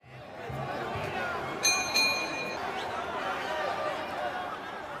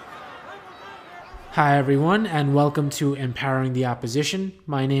Hi, everyone, and welcome to Empowering the Opposition.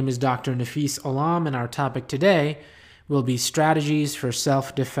 My name is Dr. Nafis Alam, and our topic today will be strategies for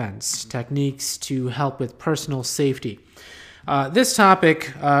self-defense, techniques to help with personal safety. This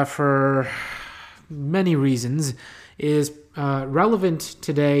topic, for many reasons, is relevant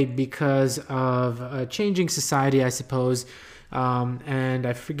today because of a changing society, I suppose. And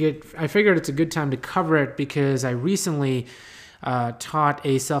I figured it's a good time to cover it because I recently taught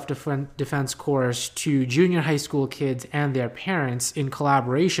a self-defense course to junior high school kids and their parents in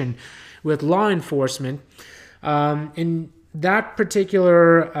collaboration with law enforcement. And that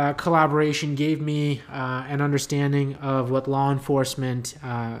particular collaboration gave me an understanding of what law enforcement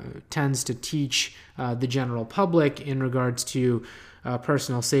tends to teach the general public in regards to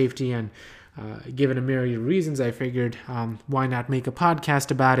personal safety. And given a myriad of reasons, I figured why not make a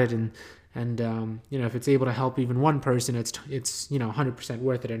podcast about it, and if it's able to help even one person, it's 100%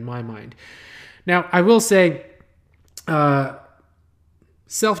 worth it in my mind. Now, I will say,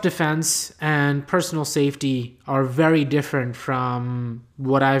 self-defense and personal safety are very different from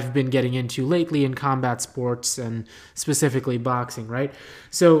what I've been getting into lately in combat sports and specifically boxing, right?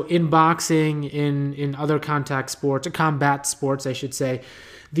 So in boxing, in other contact sports, or combat sports, I should say,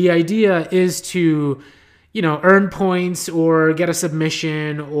 the idea is to earn points or get a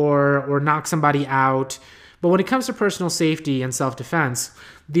submission or knock somebody out. But when it comes to personal safety and self-defense,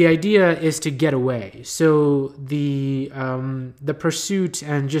 the idea is to get away. So the pursuit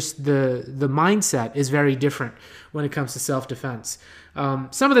and just the mindset is very different when it comes to self-defense.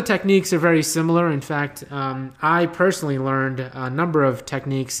 Some of the techniques are very similar. In fact, I personally learned a number of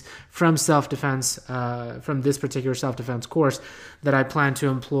techniques from self-defense, from this particular self-defense course that I plan to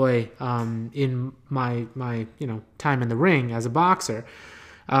employ in my time in the ring as a boxer.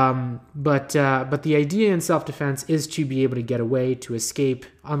 But the idea in self-defense is to be able to get away, to escape,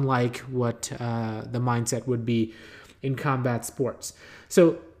 unlike what the mindset would be in combat sports.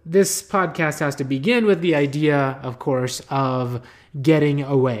 So this podcast has to begin with the idea, of course, of getting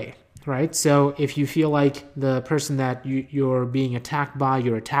away, right? So if you feel like the person that you're being attacked by,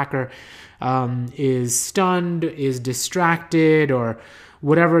 your attacker, is stunned, is distracted, or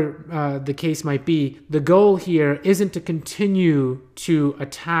whatever the case might be, the goal here isn't to continue to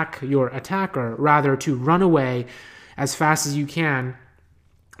attack your attacker, rather to run away as fast as you can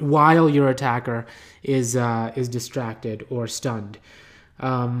while your attacker is distracted or stunned.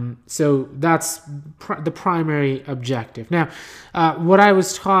 So that's the primary objective. Now, what I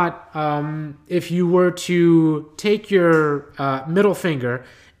was taught, if you were to take your middle finger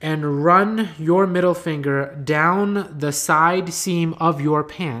and run your middle finger down the side seam of your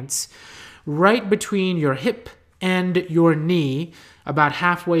pants, right between your hip and your knee, about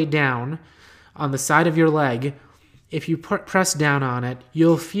halfway down on the side of your leg, if you press down on it,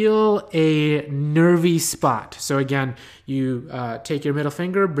 you'll feel a nervy spot. So again, you take your middle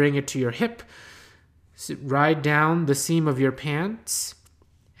finger, bring it to your hip, ride down the seam of your pants,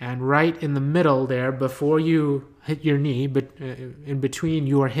 and right in the middle there, before you hit your knee, but in between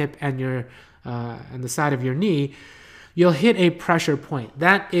your hip and the side of your knee, you'll hit a pressure point.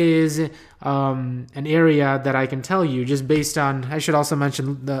 That is an area that I can tell you, just based on, I should also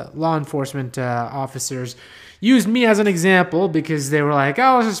mention the law enforcement officers used me as an example because they were like,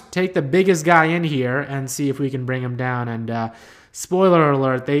 oh, let's just take the biggest guy in here and see if we can bring him down. And spoiler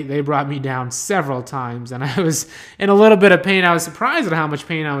alert, they brought me down several times, and I was in a little bit of pain. I was surprised at how much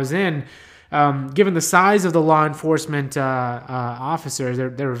pain I was in. Given the size of the law enforcement officers,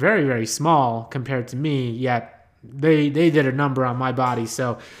 they're very, very small compared to me, yet they did a number on my body.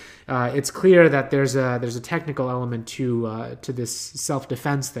 So it's clear that there's a technical element to this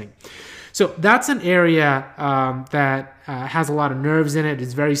self-defense thing. So that's an area that has a lot of nerves in it.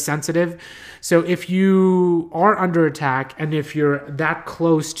 It's very sensitive. So if you are under attack and if you're that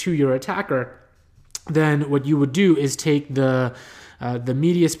close to your attacker, then what you would do is take the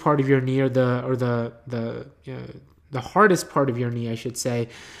medius part of your knee, or the hardest part of your knee, I should say,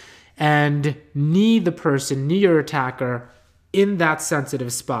 and knee your attacker in that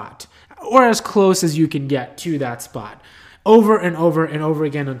sensitive spot, or as close as you can get to that spot, over and over and over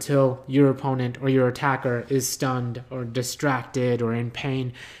again until your opponent or your attacker is stunned or distracted or in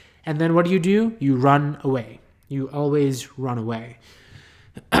pain. And then what do? You run away. You always run away.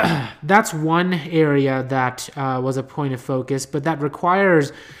 That's one area that was a point of focus, but that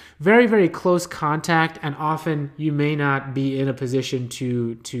requires very, very close contact, and often you may not be in a position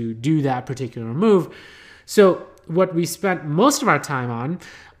to do that particular move. So what we spent most of our time on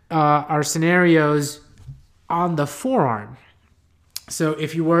are scenarios on the forearm. So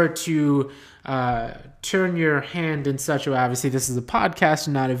if you were to turn your hand in such a way, obviously this is a podcast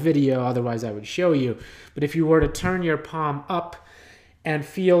and not a video, otherwise I would show you. But if you were to turn your palm up and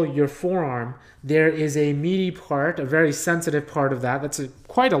feel your forearm, there is a meaty part, a very sensitive part of that. That's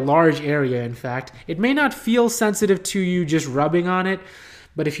quite a large area, in fact. It may not feel sensitive to you just rubbing on it,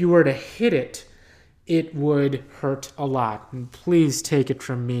 but if you were to hit it, it would hurt a lot. And please take it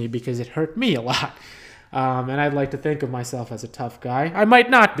from me, because it hurt me a lot. And I'd like to think of myself as a tough guy. I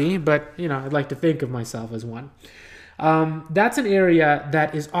might not be, but I'd like to think of myself as one. That's an area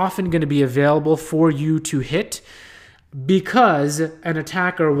that is often going to be available for you to hit, because an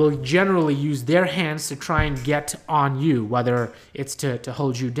attacker will generally use their hands to try and get on you, whether it's to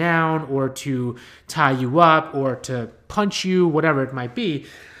hold you down or to tie you up or to punch you, whatever it might be.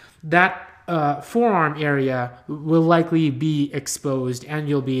 That forearm area will likely be exposed, and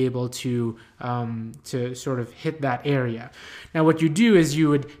you'll be able to sort of hit that area. Now, what you do is you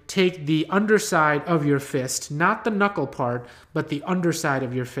would take the underside of your fist, not the knuckle part, but the underside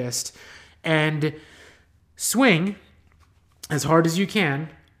of your fist, and swing as hard as you can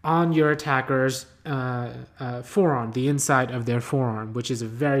on your attacker's forearm, the inside of their forearm, which is a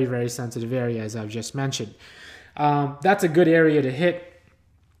very, very sensitive area, as I've just mentioned. That's a good area to hit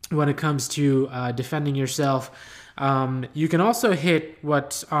when it comes to defending yourself. You can also hit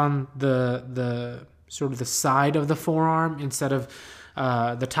what's on the sort of the side of the forearm instead of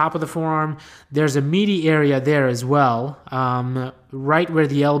the top of the forearm. There's a meaty area there as well, right where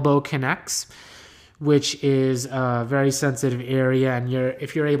the elbow connects, which is a very sensitive area. And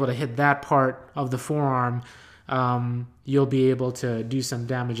if you're able to hit that part of the forearm, you'll be able to do some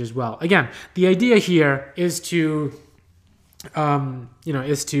damage as well. Again, the idea here is to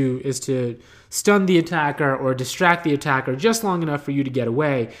stun the attacker or distract the attacker just long enough for you to get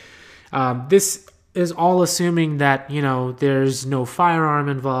away. This is all assuming that there's no firearm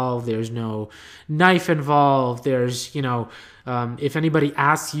involved, there's no knife involved, there's if anybody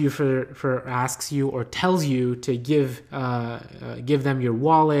asks you or tells you to give them your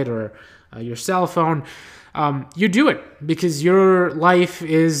wallet or your cell phone, you do it because your life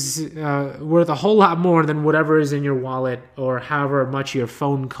is worth a whole lot more than whatever is in your wallet or however much your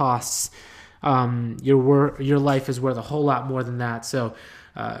phone costs. Your life is worth a whole lot more than that. So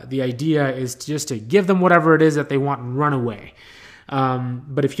the idea is just to give them whatever it is that they want and run away.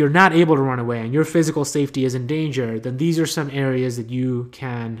 But if you're not able to run away and your physical safety is in danger, then these are some areas that you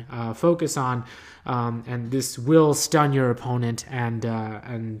can focus on, and this will stun your opponent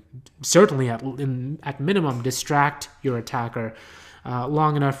and certainly at minimum distract your attacker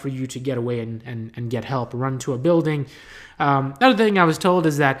long enough for you to get away and get help, run to a building. Another thing I was told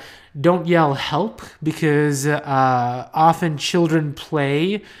is that don't yell help, because often children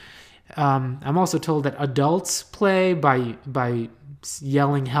play. I'm also told that adults play by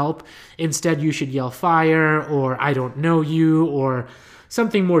yelling help. Instead, you should yell fire or I don't know you or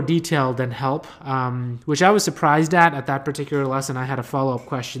something more detailed than help, which I was surprised at that particular lesson. I had a follow-up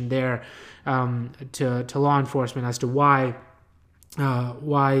question there to law enforcement as to why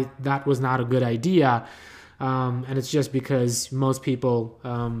that was not a good idea. And it's just because most people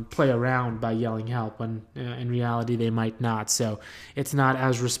play around by yelling help when in reality they might not. So it's not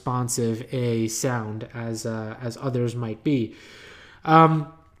as responsive a sound as others might be.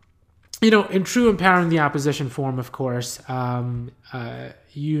 In true empowering the opposition form, of course,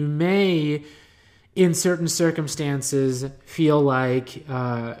 you may, in certain circumstances, feel like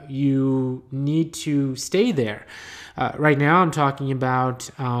you need to stay there. Right now, I'm talking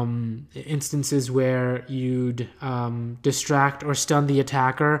about instances where you'd distract or stun the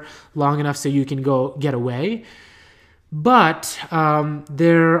attacker long enough so you can go get away. But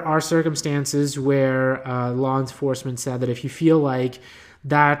there are circumstances where law enforcement said that if you feel like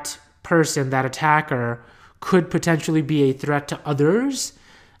that person, that attacker, could potentially be a threat to others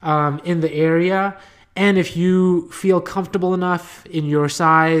in the area, and if you feel comfortable enough in your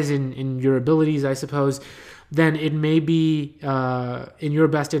size, in your abilities, I suppose, then it may be in your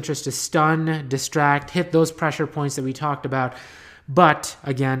best interest to stun, distract, hit those pressure points that we talked about. But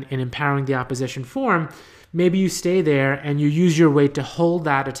again, in empowering the opposition form, maybe you stay there and you use your weight to hold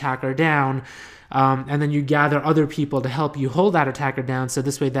that attacker down, and then you gather other people to help you hold that attacker down, so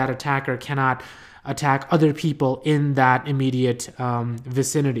this way that attacker cannot attack other people in that immediate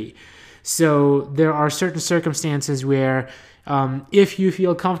vicinity. So there are certain circumstances where if you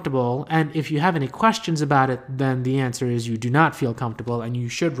feel comfortable, and if you have any questions about it, then the answer is you do not feel comfortable and you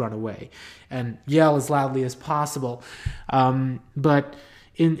should run away and yell as loudly as possible. But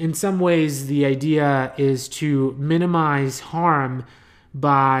in some ways, the idea is to minimize harm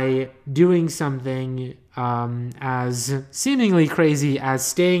by doing something as seemingly crazy as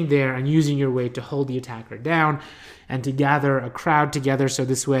staying there and using your weight to hold the attacker down and to gather a crowd together so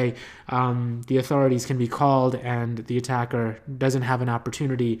this way the authorities can be called and the attacker doesn't have an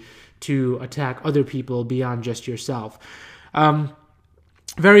opportunity to attack other people beyond just yourself.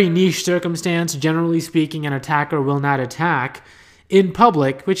 Very niche circumstance. Generally speaking, an attacker will not attack in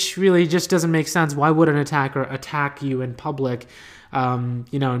public, which really just doesn't make sense. Why would an attacker attack you in public?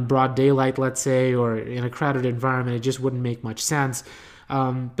 In broad daylight, let's say, or in a crowded environment? It just wouldn't make much sense.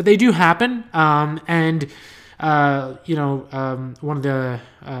 But they do happen. One of the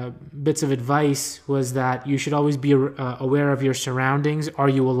bits of advice was that you should always be aware of your surroundings. Are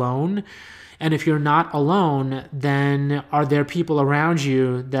you alone? And if you're not alone, then are there people around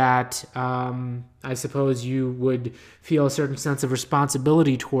you that I suppose you would feel a certain sense of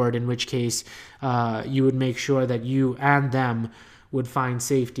responsibility toward, in which case you would make sure that you and them would find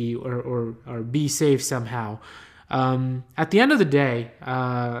safety or be safe somehow. At the end of the day,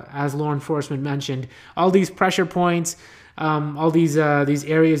 as law enforcement mentioned, all these pressure points, all these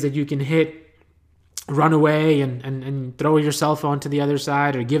areas that you can hit, run away and throw your cell phone to the other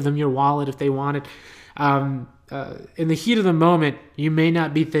side or give them your wallet if they want it. In the heat of the moment, you may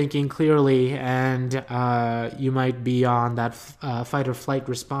not be thinking clearly and you might be on that fight or flight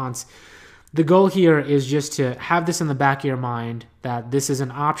response. The goal here is just to have this in the back of your mind that this is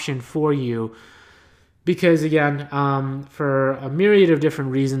an option for you because, again, for a myriad of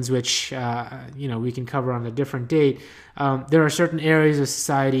different reasons, which, we can cover on a different date, there are certain areas of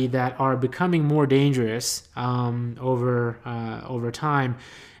society that are becoming more dangerous over time,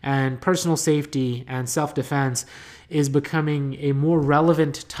 and personal safety and self-defense is becoming a more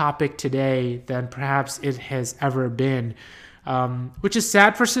relevant topic today than perhaps it has ever been. Which is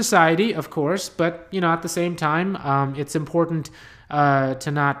sad for society, of course, but, at the same time, it's important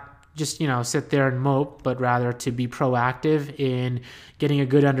to not just, sit there and mope, but rather to be proactive in getting a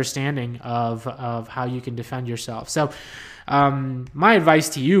good understanding of how you can defend yourself. So my advice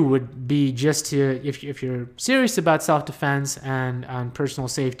to you would be just to, if you're serious about self-defense and personal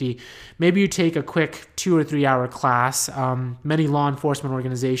safety, maybe you take a quick 2 or 3 hour class. Many law enforcement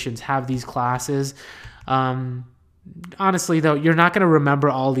organizations have these classes. Honestly, though, you're not going to remember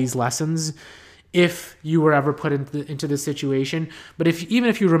all these lessons if you were ever put into this situation. But even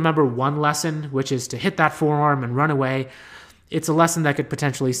if you remember one lesson, which is to hit that forearm and run away, it's a lesson that could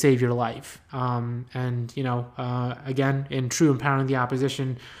potentially save your life. Again, in true Empowering the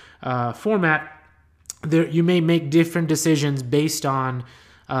Opposition format, you may make different decisions based on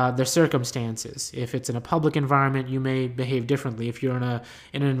the circumstances. If it's in a public environment, you may behave differently. If you're in an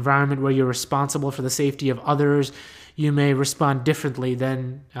environment where you're responsible for the safety of others, you may respond differently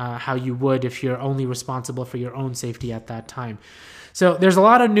than how you would if you're only responsible for your own safety at that time. So there's a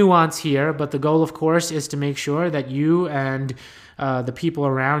lot of nuance here, but the goal, of course, is to make sure that you and the people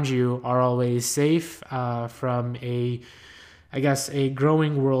around you are always safe from a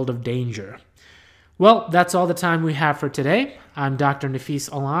growing world of danger. Well, that's all the time we have for today. I'm Dr. Nafis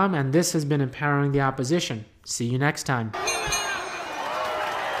Alam, and this has been Empowering the Opposition. See you next time.